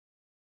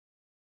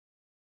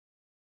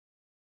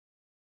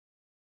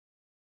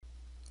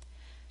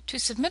To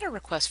submit a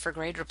request for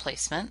grade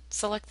replacement,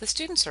 select the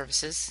Student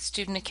Services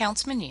Student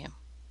Accounts menu.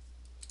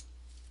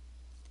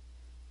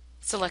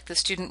 Select the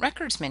Student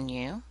Records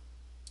menu,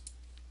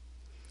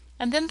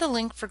 and then the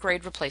link for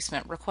grade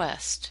replacement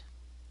request.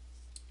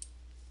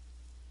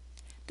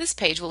 This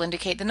page will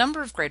indicate the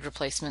number of grade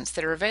replacements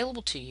that are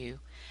available to you,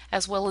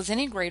 as well as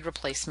any grade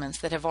replacements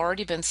that have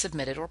already been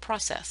submitted or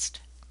processed.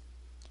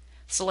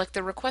 Select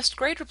the Request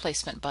Grade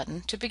Replacement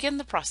button to begin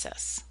the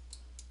process.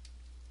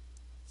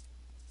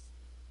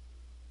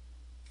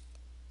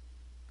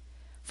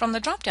 From the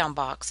drop-down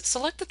box,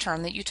 select the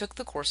term that you took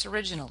the course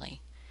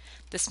originally.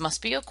 This must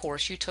be a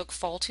course you took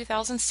Fall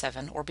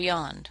 2007 or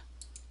beyond.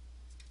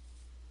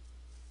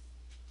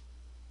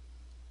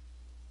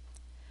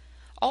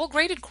 All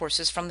graded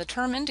courses from the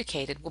term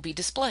indicated will be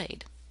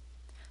displayed.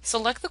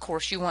 Select the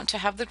course you want to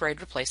have the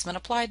grade replacement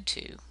applied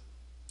to.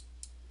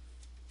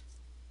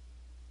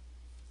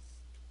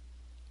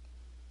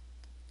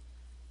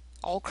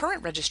 All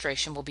current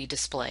registration will be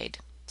displayed.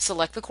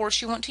 Select the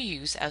course you want to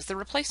use as the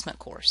replacement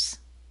course.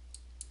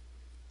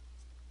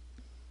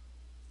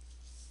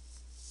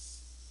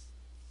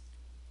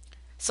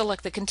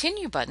 Select the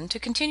Continue button to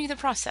continue the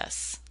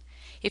process.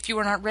 If you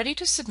are not ready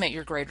to submit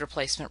your grade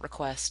replacement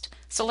request,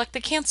 select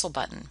the Cancel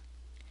button.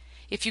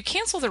 If you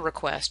cancel the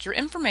request, your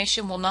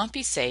information will not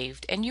be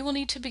saved and you will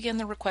need to begin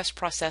the request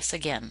process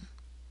again.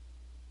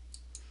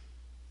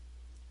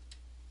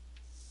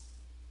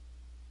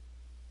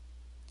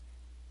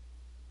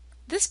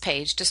 This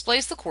page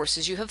displays the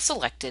courses you have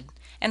selected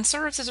and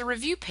serves as a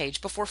review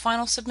page before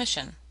final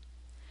submission.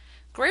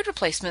 Grade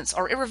replacements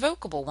are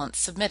irrevocable once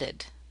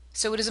submitted,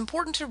 so it is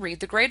important to read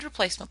the grade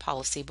replacement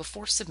policy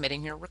before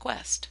submitting your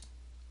request.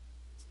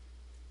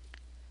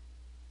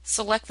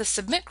 Select the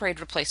Submit Grade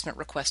Replacement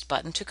Request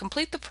button to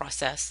complete the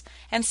process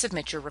and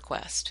submit your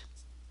request.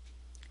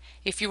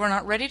 If you are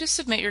not ready to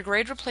submit your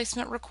grade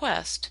replacement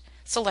request,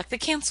 select the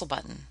Cancel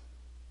button.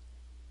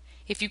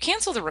 If you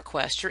cancel the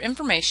request, your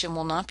information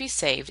will not be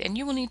saved and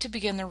you will need to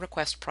begin the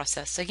request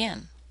process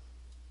again.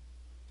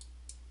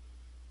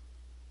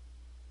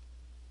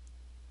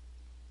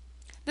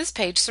 This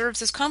page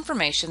serves as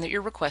confirmation that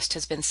your request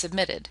has been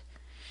submitted.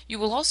 You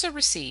will also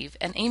receive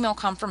an email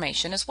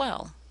confirmation as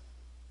well.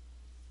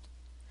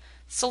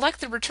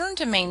 Select the Return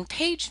to Main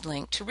Page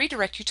link to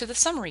redirect you to the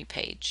Summary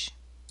page.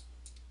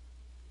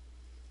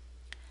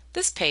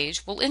 This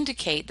page will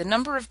indicate the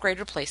number of grade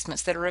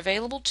replacements that are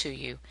available to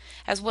you,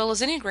 as well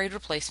as any grade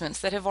replacements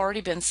that have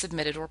already been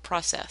submitted or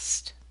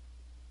processed.